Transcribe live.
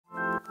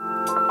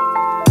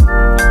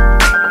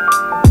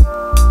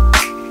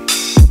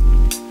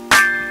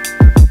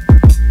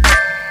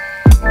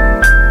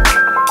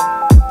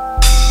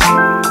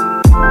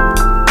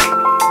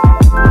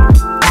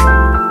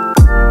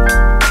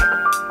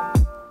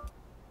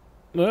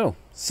Well,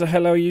 so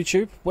hello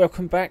YouTube,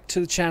 welcome back to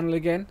the channel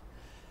again.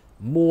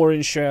 More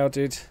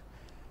Enshrouded.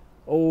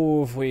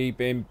 Oh, have we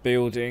been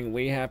building?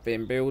 We have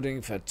been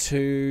building for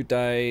 2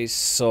 days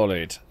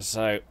solid.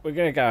 So we're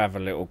going to go have a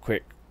little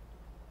quick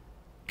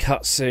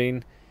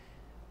cutscene.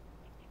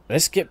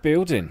 Let's get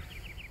building.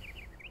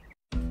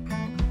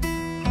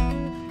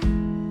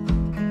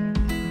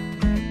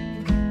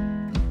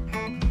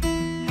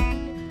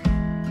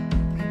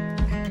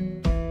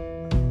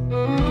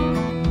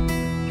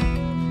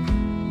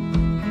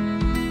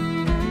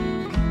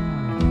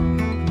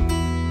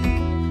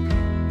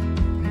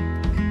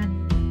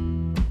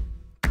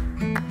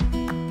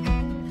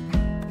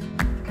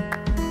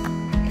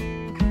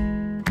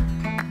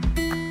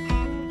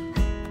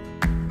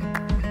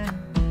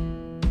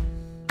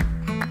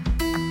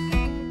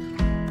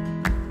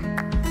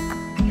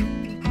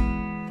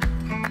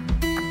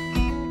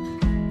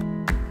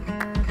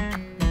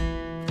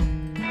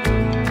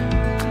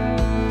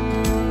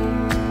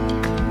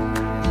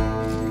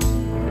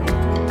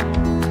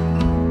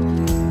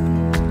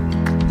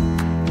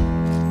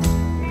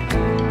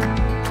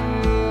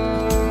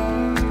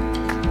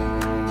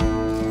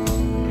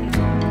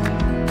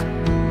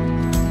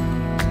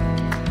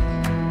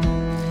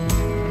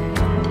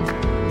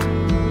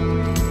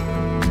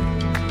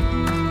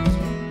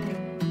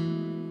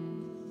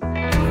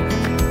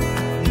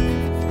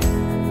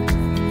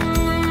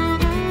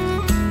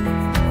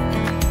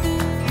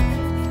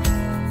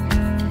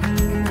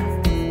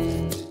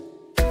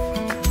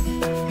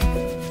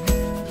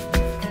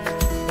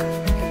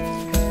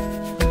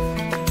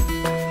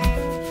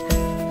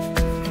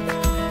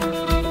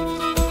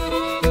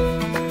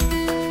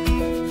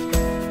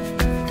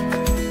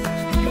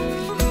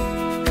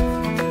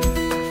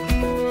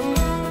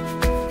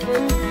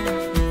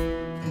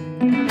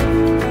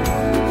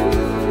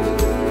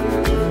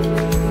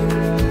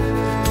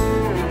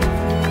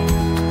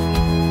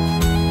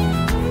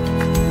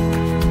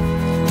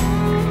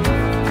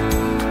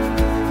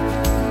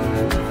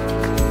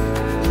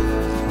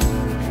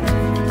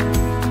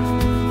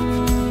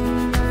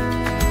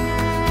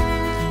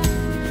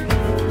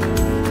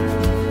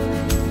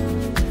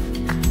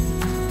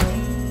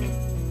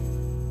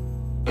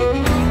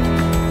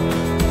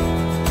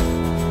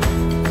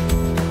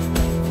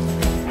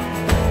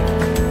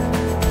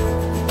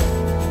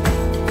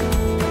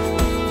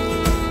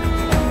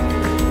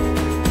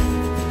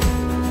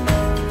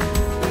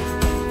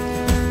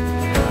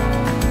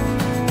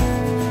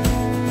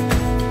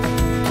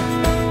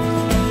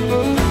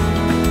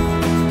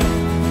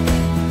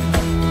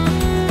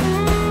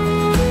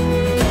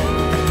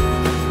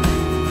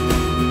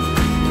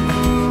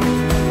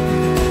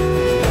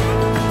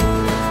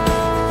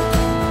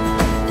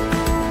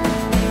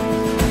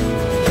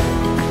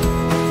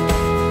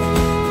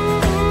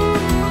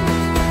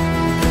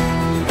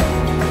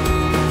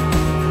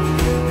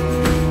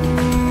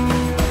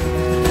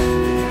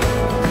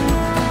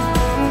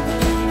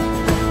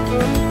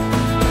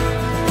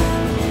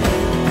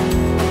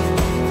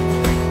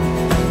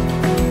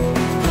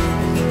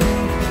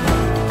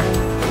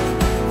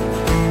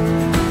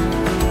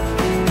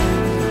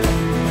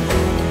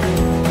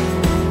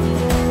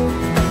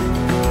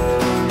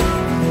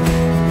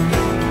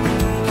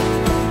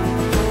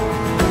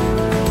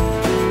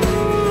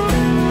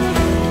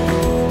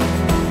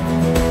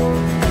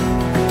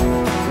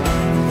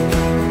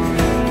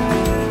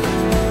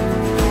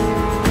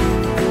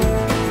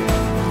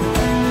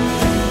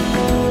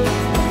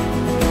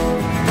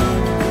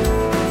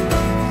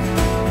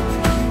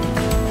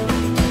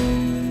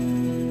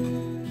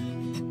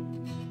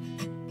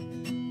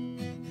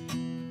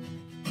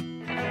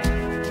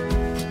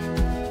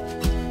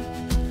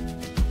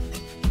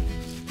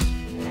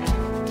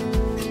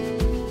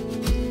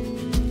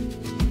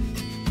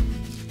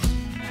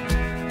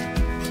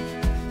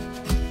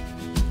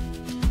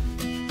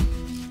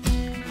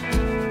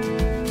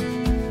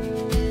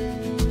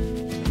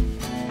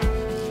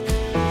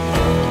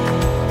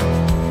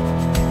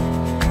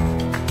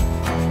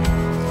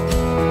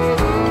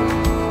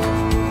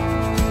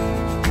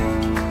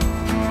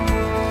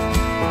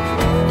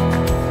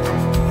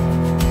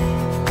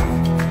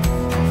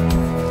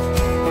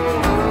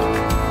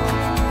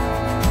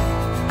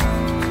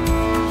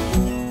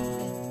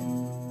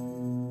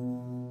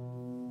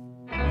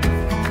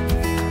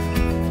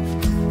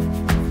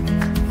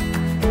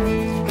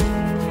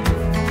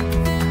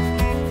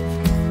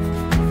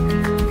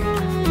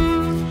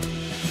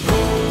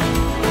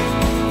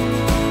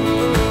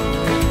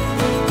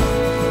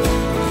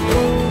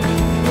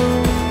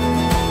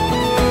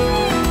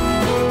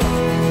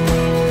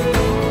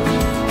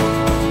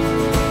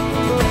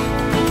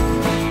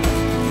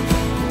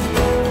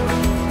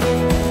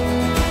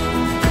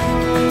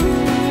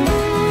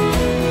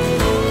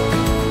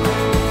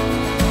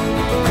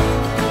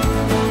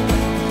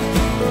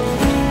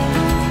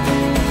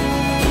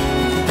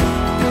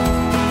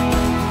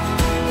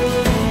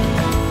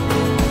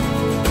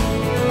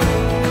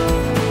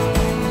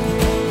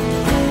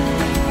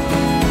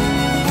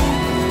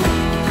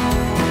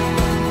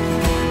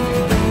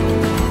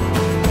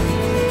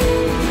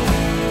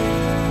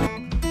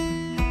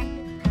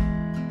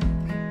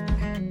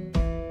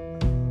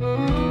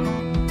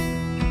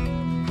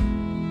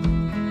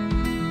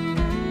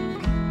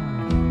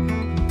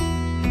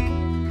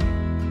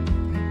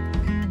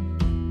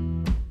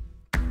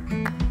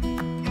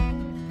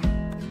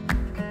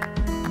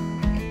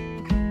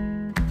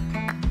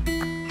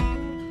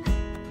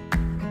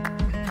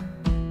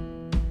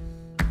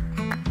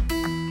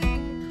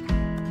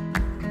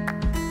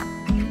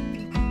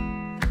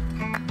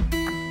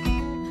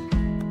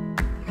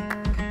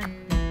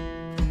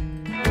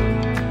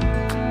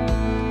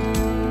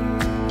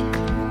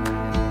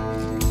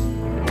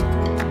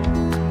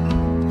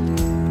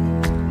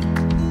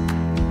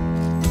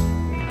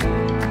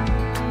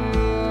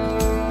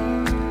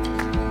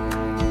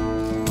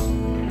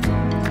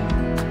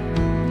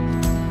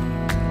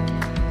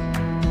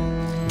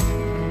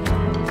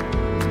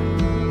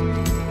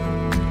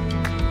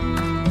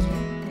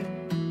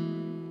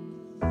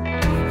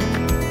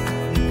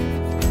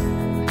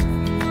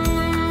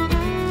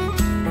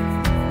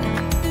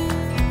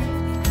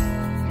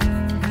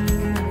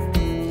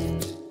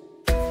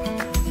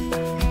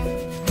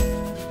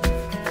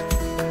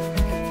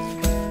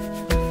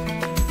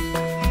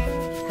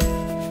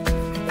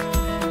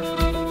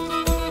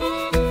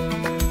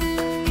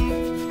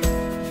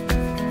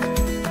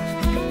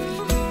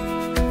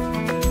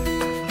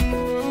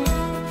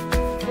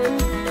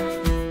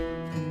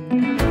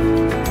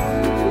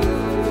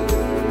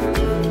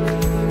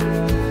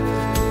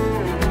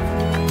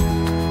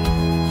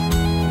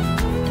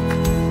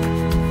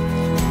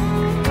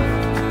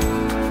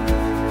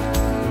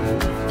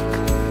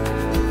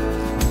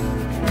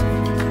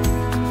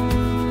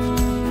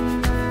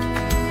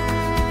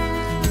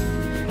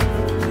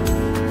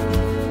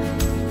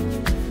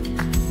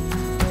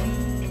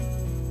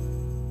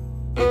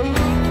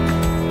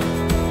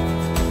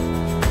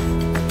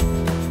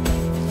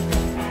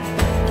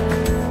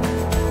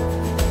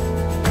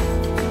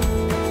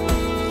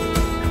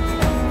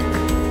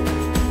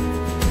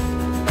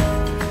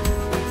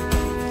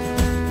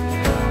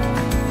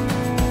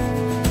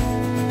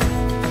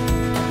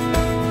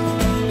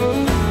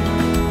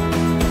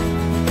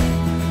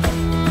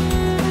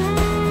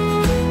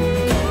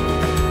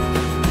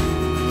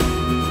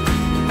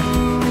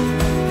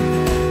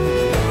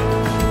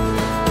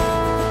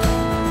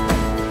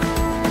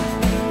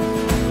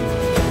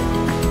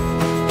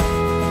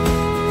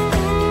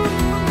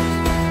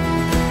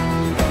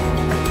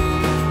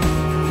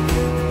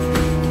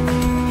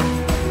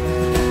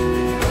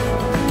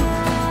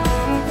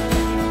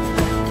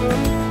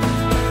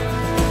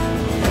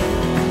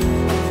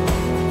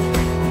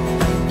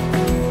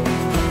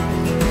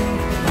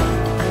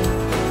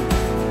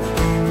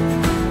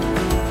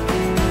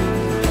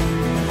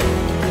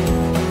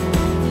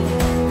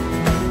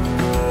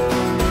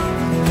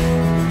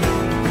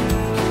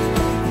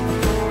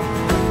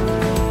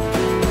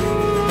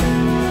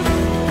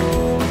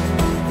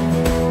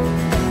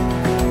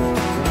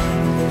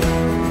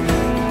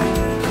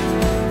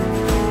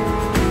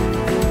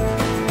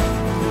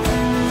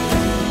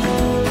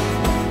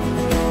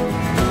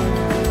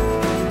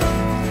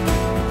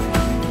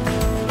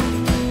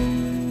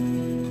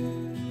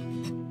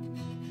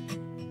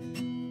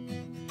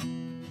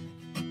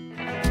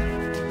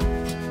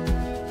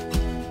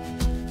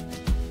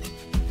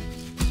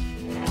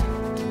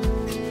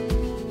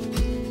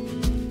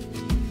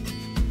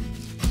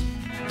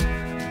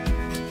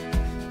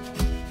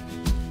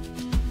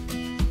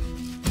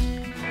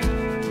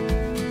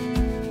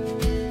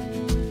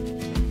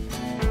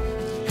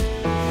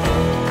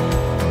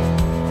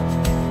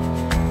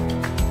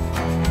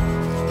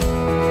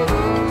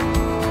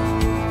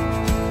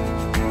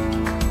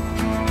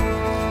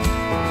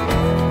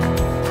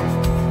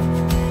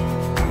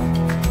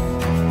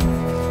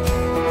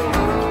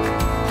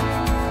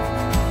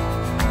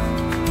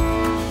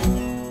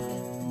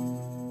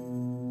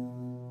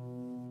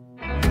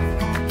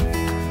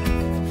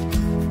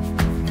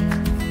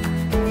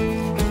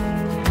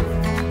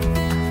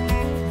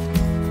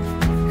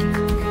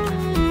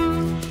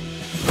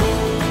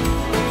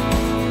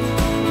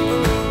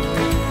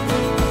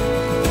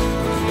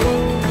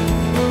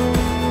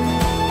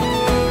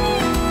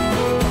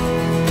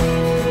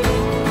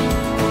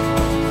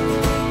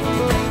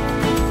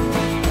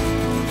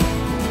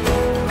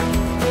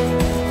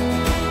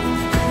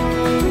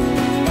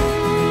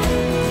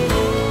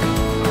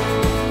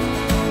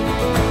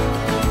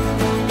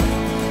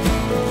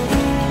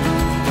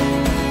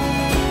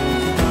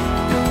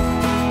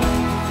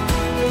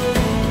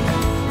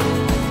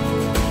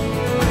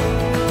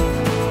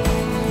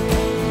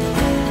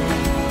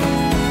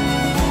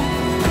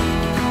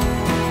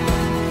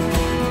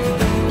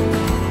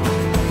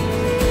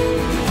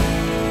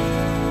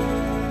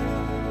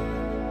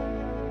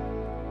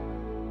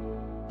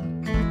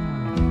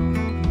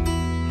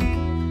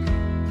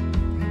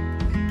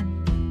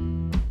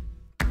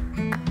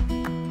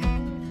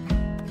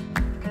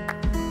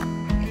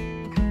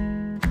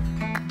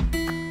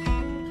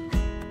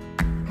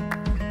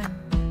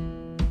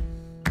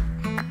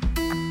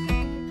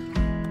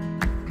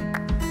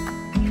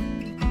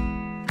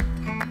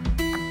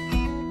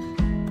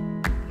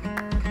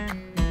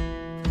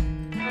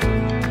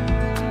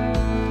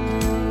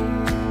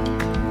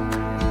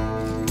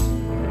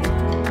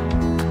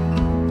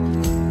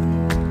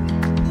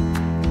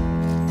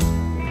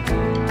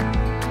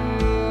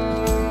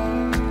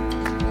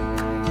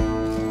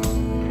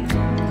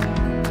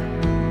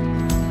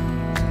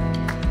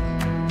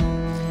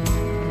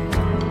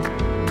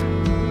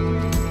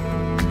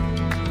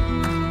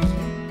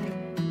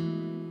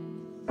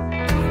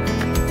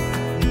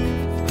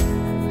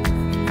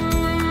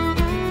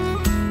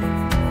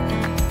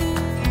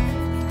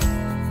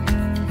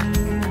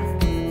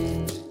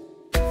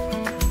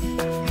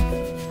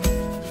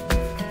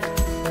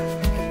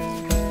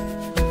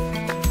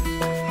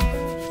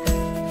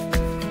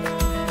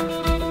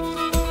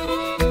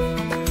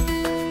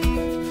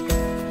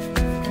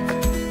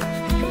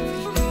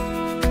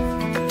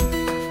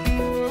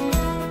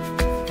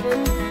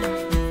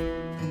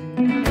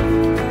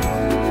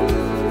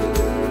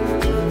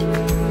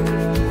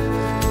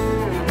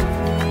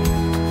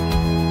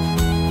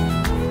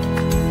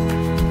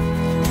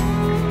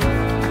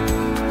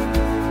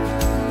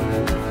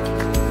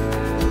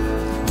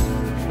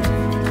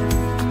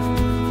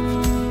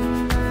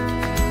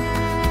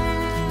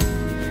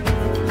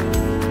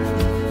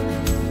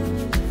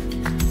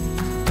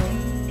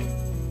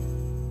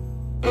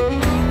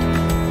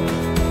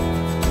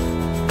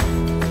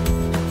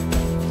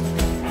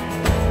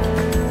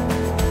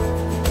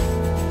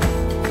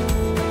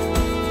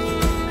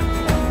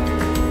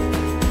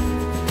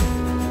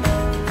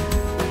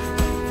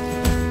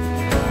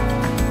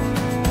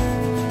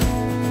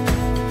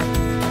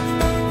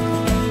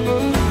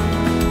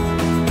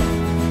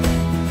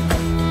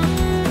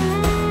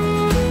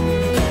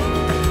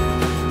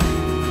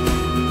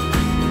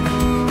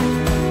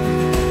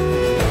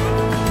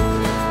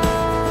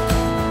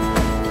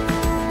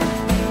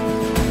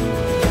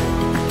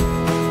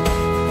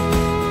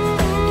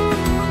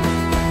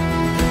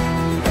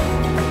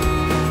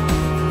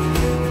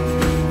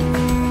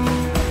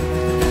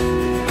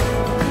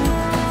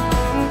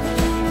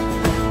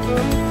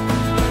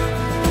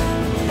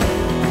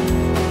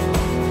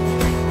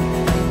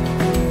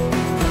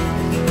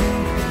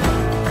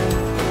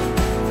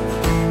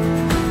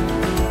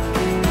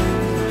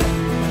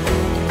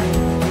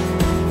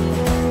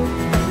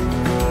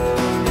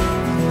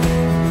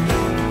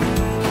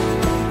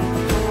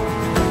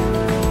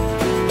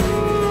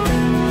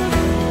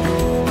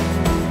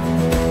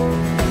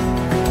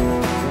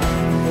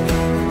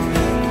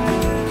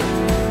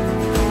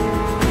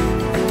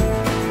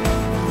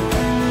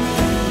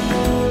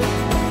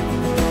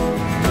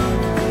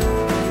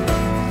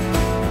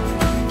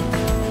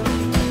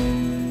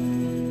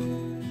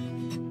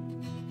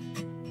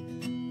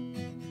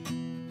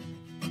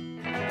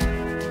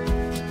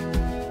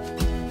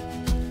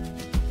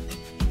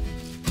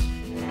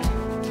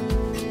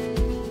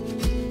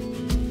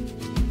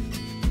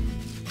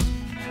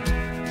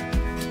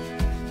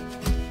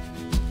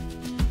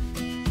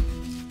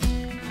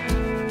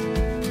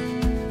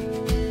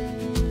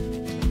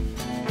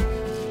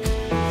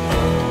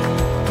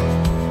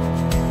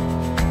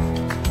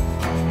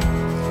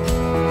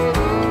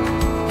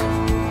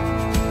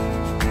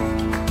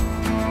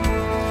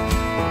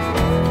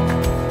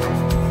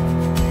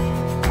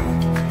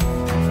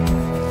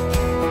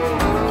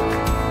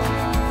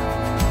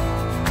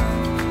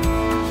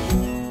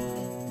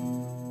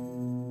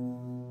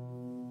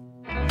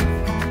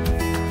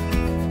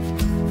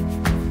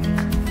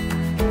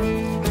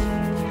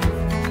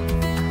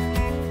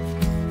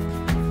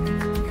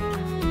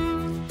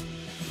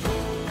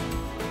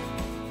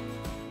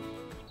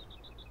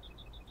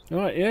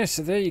 Right, yeah,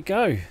 so there you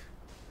go.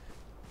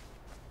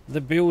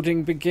 The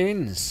building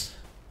begins.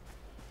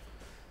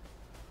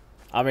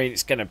 I mean,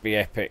 it's going to be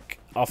epic.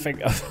 I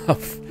think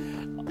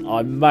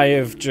I may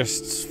have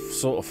just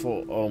sort of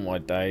thought, oh my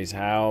days,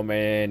 how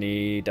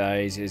many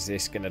days is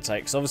this going to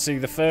take? Because obviously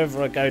the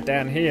further I go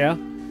down here,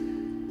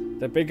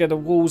 the bigger the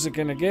walls are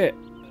going to get.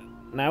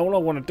 Now all I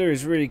want to do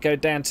is really go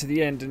down to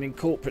the end and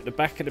incorporate the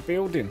back of the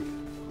building.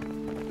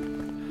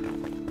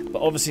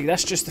 But obviously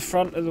that's just the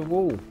front of the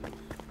wall.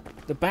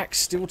 The back's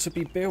still to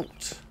be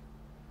built.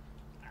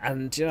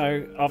 And, you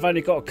know, I've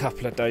only got a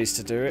couple of days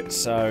to do it,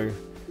 so...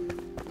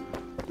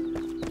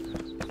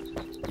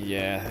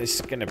 yeah, this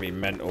is going to be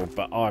mental,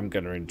 but I'm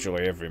going to enjoy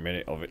every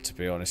minute of it, to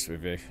be honest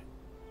with you.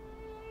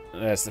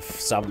 There's the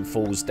sun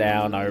falls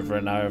down over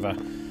and over.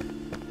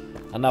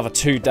 Another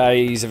 2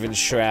 days of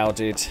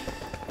Enshrouded.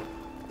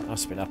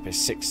 I've been up here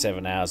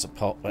 6-7 hours a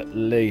pop, at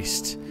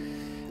least.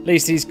 At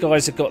least these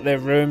guys have got their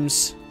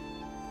rooms.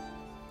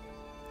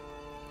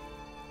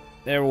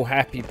 They're all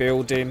happy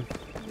building.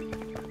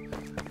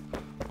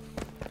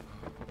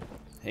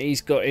 He's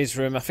got his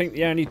room. I think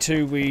the only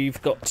two we've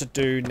got to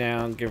do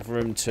now and give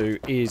room to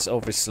is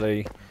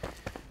obviously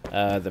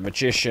the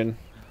magician.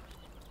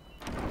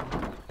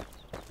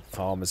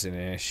 Farmer's in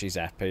here. She's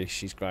happy.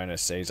 She's growing her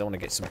seeds. I want to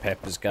get some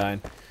peppers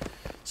going.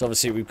 So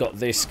obviously we've got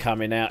this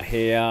coming out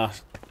here.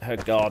 Her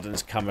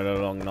garden's coming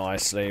along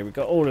nicely. We've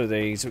got all of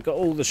these. We've got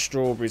all the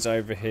strawberries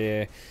over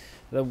here.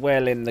 The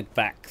well in the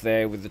back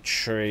there with the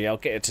tree. I'll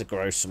get her to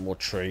grow some more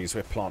trees.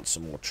 We'll plant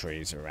some more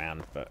trees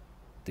around, but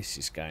this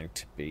is going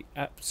to be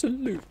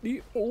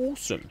absolutely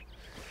awesome.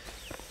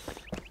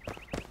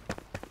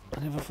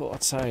 I never thought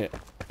I'd say it.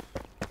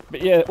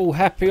 But yeah, all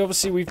happy.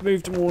 Obviously, we've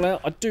moved them all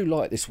out. I do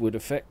like this wood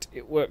effect.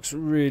 It works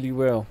really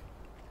well.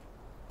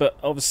 But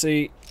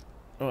obviously...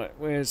 right,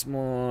 where's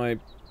my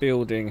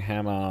building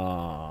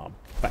hammer?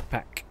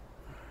 Backpack.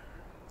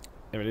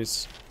 There it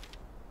is.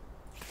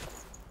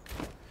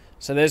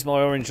 So there's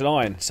my orange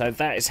line. So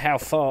that is how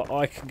far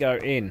I can go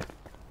in.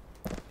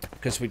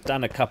 Because we've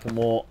done a couple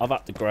more. I've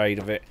upped the grade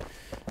of it.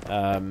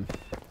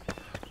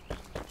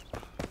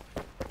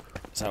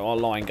 So our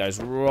line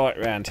goes right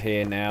around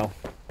here now.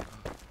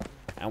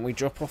 And we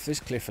drop off this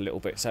cliff a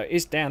little bit. So it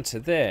is down to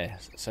there.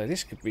 So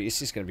this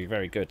is going to be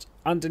very good.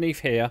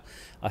 Underneath here,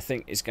 I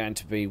think is going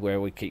to be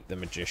where we keep the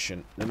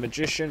magician. The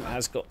magician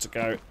has got to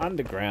go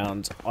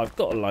underground. I've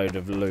got a load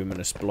of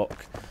luminous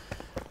block.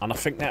 And I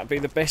think that would be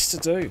the best to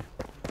do.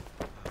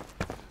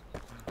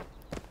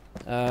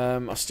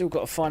 I've still got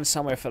to find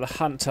somewhere for the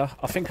hunter.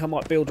 I think I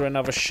might build her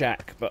another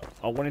shack, but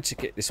I wanted to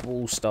get this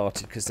wall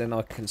started because then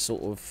I can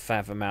sort of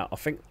fathom out. I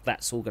think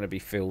that's all going to be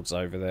fields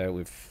over there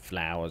with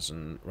flowers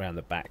and around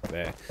the back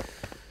there.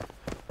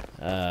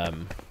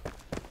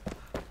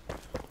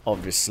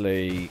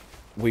 Obviously,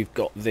 we've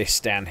got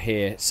this down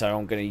here, so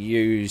I'm going to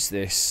use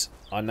this.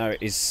 I know it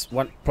is.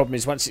 One problem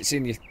is once it's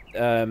in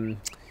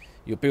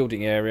your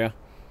building area.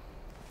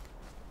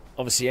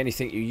 Obviously,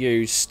 anything you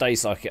use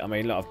stays like it. I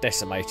mean, look, I've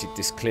decimated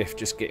this cliff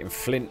just getting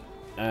flint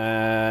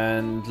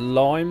and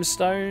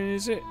limestone,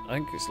 is it? I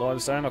think it's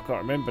limestone. I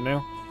can't remember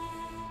now.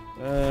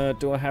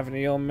 Do I have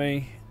any on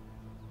me?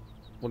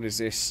 What is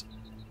this?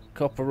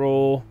 Copper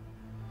ore.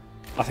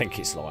 I think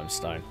it's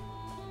limestone.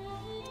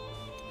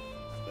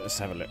 Let's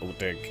have a little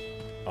dig.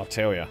 I'll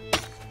tell you.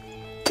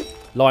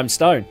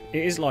 Limestone.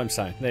 It is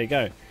limestone. There you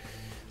go.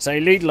 So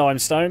you need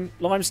limestone.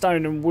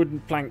 Limestone and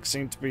wooden planks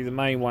seem to be the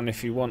main one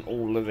if you want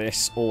all of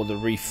this, or the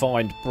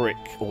refined brick,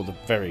 or the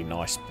very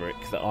nice brick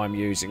that I'm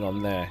using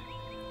on there.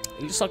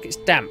 It looks like it's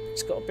damp.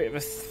 It's got a bit of a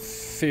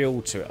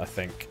feel to it, I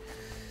think.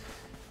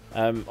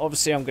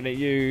 Obviously, I'm going to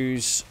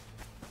use...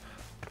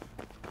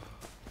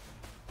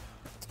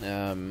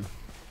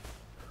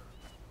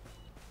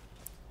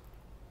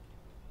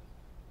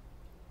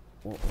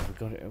 what have we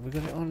got it? Have we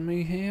got it on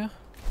me here?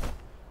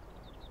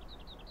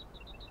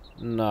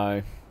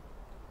 No.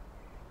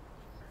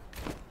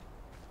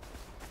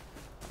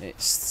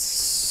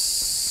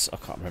 It's... I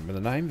can't remember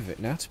the name of it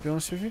now, to be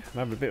honest with you. I'm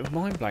having a bit of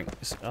mind blank.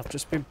 I've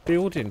just been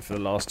building for the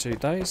last 2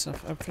 days.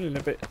 I'm feeling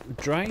a bit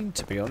drained,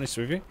 to be honest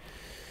with you.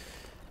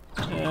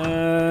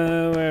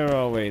 Where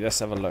are we? Let's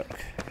have a look.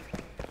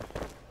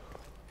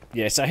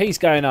 Yeah, so he's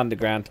going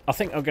underground. I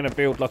think I'm going to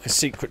build like a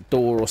secret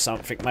door or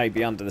something,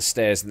 maybe under the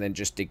stairs, and then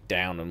just dig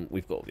down, and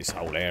we've got this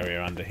whole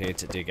area under here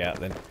to dig out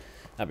then.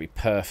 That'd be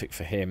perfect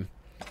for him.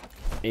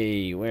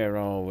 Where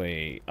are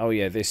we? Oh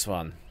yeah, this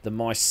one. The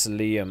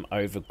mycelium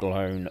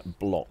overgrown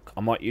block.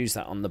 I might use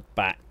that on the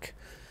back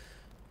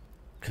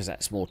because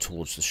that's more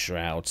towards the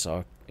shroud,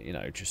 so you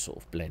know, just sort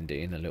of blend it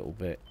in a little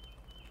bit.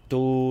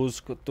 Doors,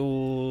 got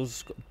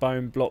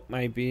bone block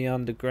maybe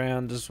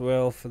underground as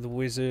well for the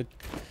wizard.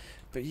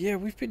 But yeah,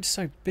 we've been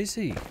so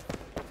busy.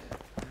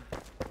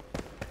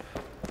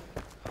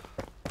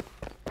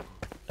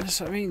 That's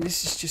what I mean,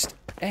 this is just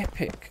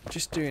epic.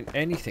 Just doing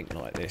anything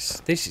like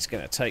this. This is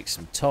going to take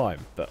some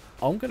time, but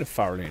I'm going to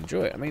thoroughly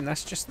enjoy it. I mean,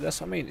 that's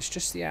what I mean. It's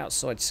just the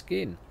outside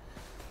skin.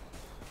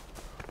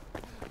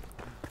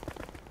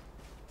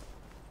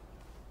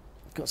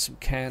 Got some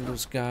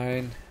candles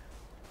going.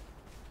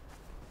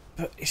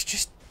 But it's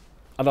just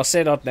And I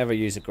said I'd never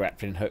use a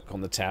grappling hook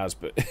on the towers,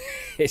 but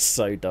it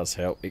so does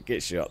help. It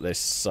gets you up there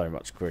so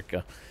much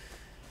quicker.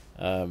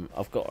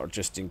 I've got to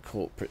just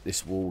incorporate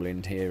this wall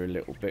in here a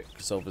little bit,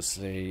 because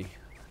obviously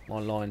my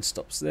line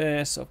stops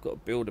there, so I've got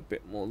to build a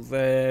bit more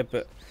there.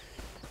 But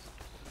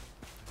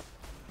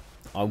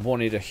I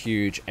wanted a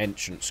huge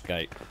entrance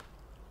gate.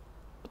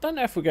 I don't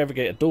know if we'll ever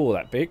get a door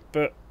that big,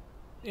 but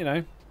you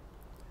know,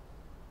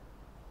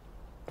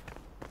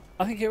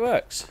 I think it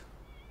works.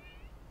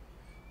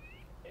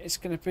 It's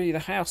going to be the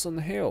house on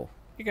the hill.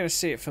 You're going to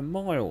see it for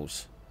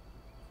miles.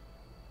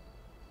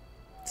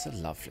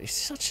 It's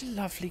such a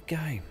lovely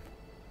game.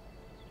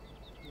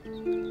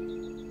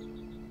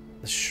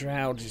 The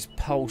shroud is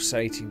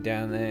pulsating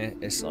down there.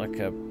 It's like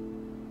a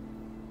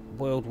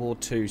World War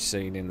II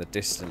scene in the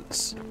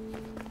distance.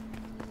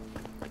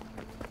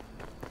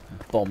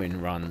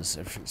 Bombing runs.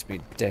 Everything's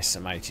been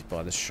decimated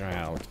by the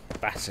shroud,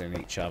 battering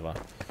each other.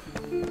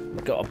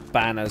 We've got our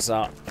banners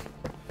up.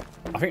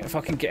 I think if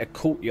I can get a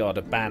courtyard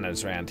of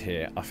banners around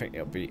here, I think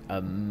it'll be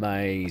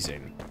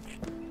amazing.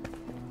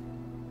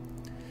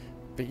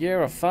 But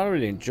yeah, I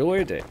thoroughly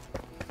enjoyed it.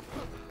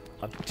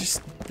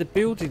 The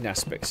building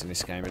aspects in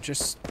this game are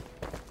just...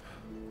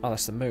 Oh,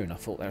 that's the moon. I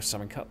thought there was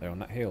something up there on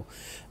that hill.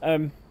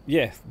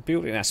 Yeah, the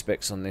building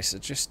aspects on this are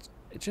just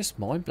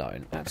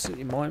mind-blowing.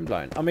 Absolutely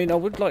mind-blowing. I mean, I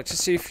would like to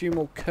see a few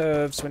more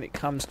curves when it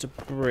comes to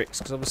bricks,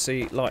 because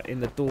obviously, like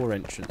in the door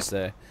entrance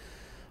there,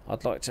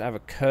 I'd like to have a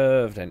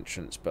curved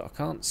entrance, but I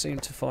can't seem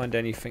to find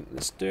anything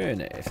that's doing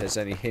it. If there's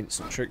any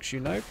hints or tricks you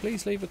know,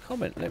 please leave a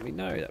comment. Let me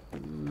know. That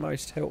would be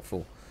most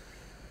helpful.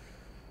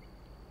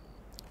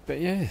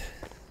 But yeah,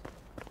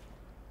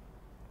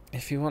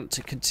 if you want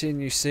to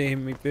continue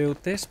seeing me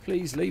build this,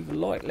 please leave a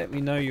like. Let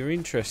me know you're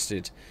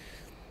interested.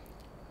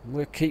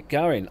 We'll keep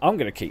going. I'm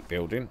going to keep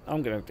building.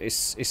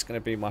 It's going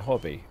to be my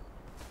hobby.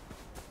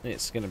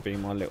 It's going to be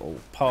my little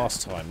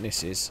pastime.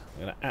 This is.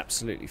 I'm going to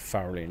absolutely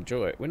thoroughly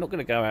enjoy it. We're not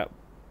going to go out.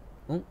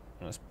 Oh,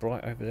 that's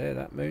bright over there,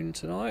 that moon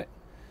tonight.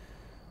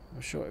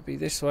 I'm sure it'll be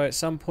this way at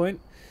some point.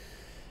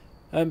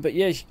 But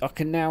yeah, I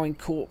can now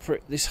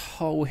incorporate this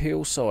whole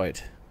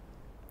hillside.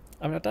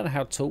 I mean, I don't know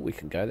how tall we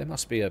can go. There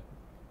must be a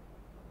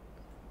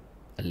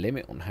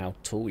limit on how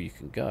tall you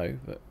can go,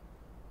 but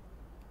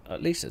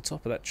at least at the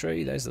top of that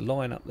tree, there's the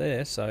line up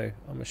there, so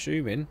I'm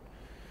assuming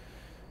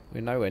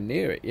we're nowhere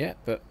near it yet,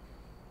 but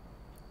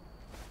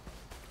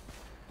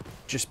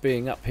just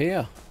being up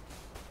here,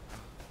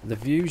 the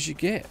views you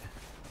get.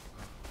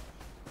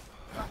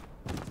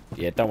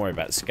 Yeah, don't worry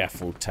about the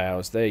scaffold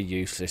towers. They're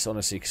useless,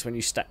 honestly, because when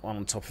you stack one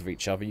on top of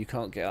each other, you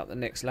can't get up the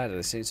next ladder.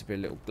 There seems to be a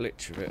little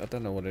glitch with it. I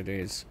don't know what it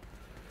is.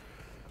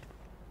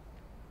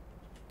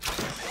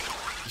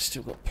 I've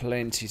still got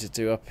plenty to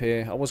do up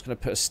here. I was going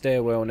to put a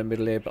stairwell in the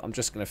middle here, but I'm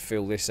just going to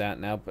fill this out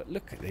now. But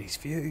look at these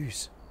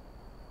views.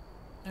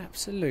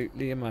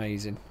 Absolutely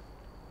amazing.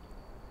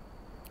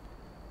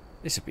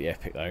 This would be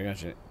epic, though,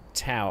 imagine it.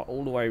 Tower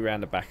all the way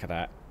around the back of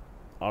that.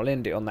 I'll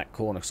end it on that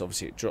corner because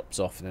obviously it drops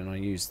off, and then I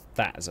use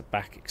that as a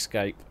back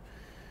escape.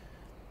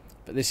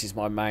 But this is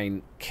my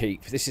main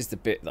keep. This is the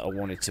bit that I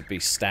wanted to be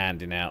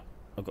standing out.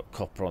 I've got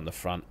copper on the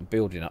front. I'm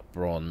building up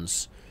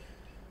bronze.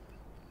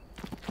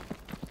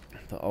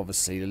 But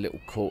obviously the little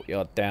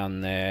courtyard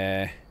down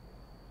there,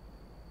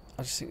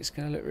 I just think it's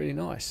going to look really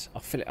nice.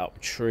 I'll fill it up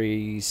with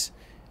trees.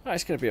 Oh,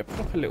 it's going to be a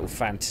proper little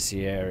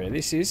fantasy area.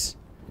 This is.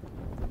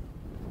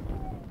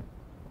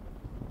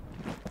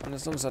 And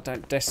as long as I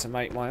don't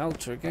decimate my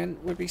altar again,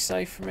 we'll be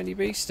safe from any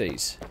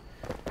beasties.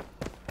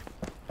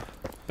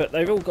 But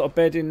they've all got a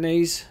bed in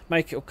these.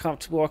 Make it all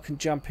comfortable. I can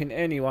jump in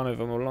any one of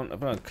them.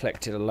 I've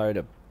collected a load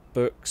of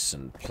books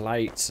and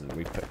plates, and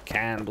we put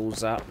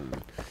candles up.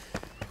 And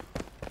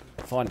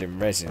finding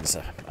resin's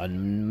a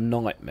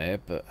nightmare,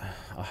 but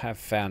I have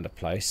found a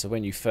place. So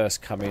when you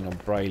first come in on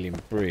Brayling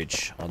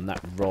Bridge, on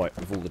that right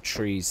with all the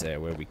trees there,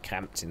 where we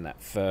camped in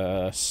that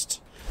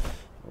first...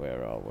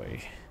 Where are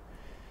we?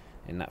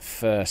 In that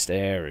first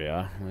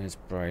area. Where's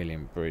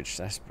Brayling Bridge?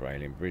 That's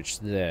Brayling Bridge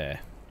there.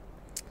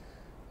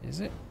 Is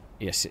it?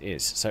 Yes, it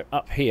is. So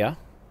up here...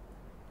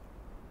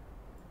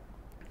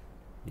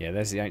 Yeah,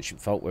 there's the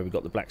ancient vault where we've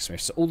got the blacksmith.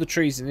 So all the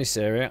trees in this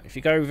area, if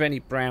you go with any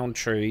brown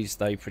trees,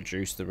 they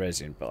produce the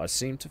resin. But I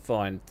seem to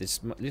find this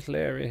little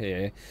area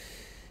here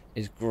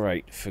is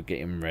great for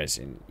getting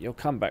resin. You'll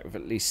come back with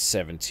at least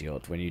 70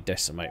 odd when you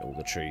decimate all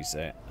the trees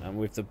there. And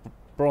with the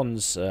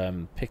bronze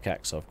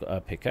pickaxe I've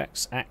got,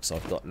 axe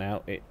I've got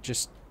now, it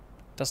just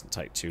doesn't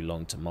take too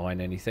long to mine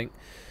anything.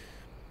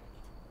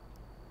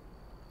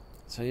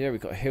 So yeah,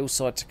 we've got a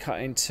hillside to cut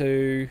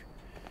into.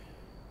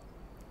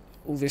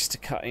 All this to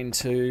cut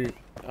into.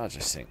 I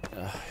just think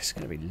it's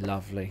going to be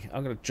lovely.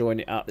 I'm going to join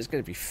it up. There's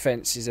going to be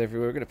fences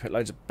everywhere. We're going to put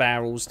loads of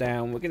barrels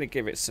down. We're going to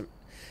give it some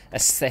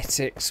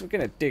aesthetics. We're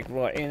going to dig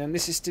right in. And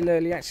this is still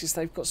early access.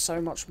 They've got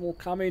so much more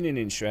coming in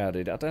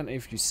Enshrouded. I don't know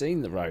if you've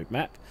seen the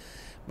roadmap.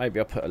 Maybe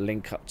I'll put a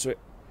link up to it.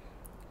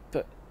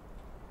 But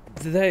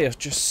they are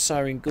just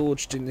so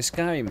engorged in this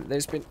game.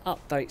 There's been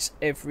updates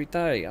every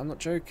day. I'm not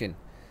joking.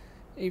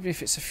 Even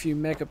if it's a few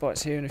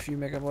megabytes here and a few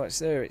megabytes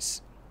there,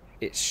 it's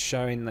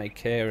showing they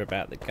care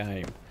about the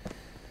game.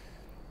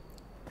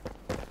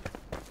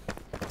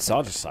 So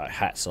I'll just say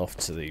hats off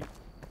to the,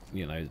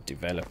 you know, the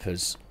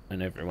developers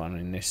and everyone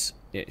in this.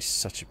 It's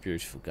such a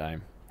beautiful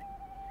game.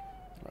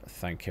 I'd like to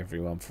thank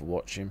everyone for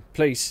watching.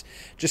 Please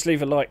just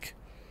leave a like.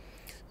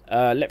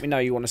 Let me know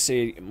you want to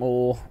see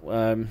more.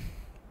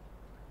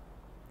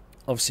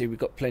 Obviously we've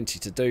got plenty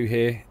to do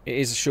here. It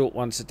is a short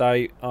one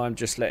today. I'm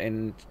just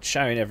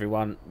showing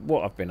everyone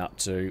what I've been up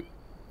to,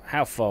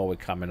 how far we're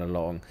coming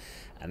along,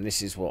 and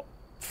this is what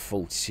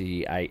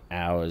 48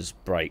 hours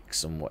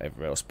breaks and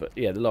whatever else. But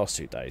yeah, the last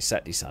 2 days,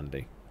 Saturday,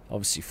 Sunday,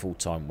 obviously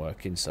full-time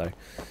working, so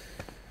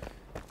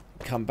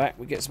come back,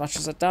 we get as much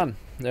as I've done.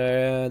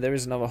 There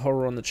is another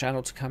horror on the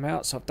channel to come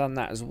out, so I've done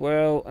that as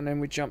well, and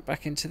then we jump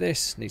back into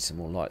this. Need some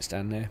more lights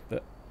down there,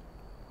 but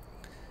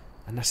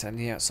and that's on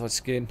the outside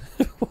skin.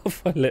 What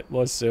have I let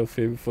myself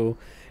in for?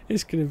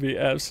 It's going to be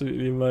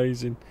absolutely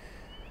amazing.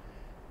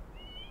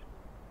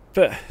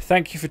 But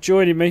thank you for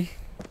joining me.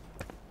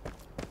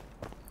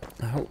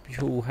 I hope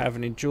you all have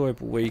an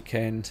enjoyable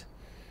weekend.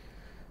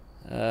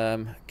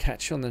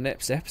 Catch you on the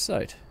next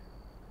episode.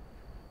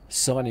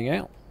 Signing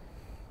out.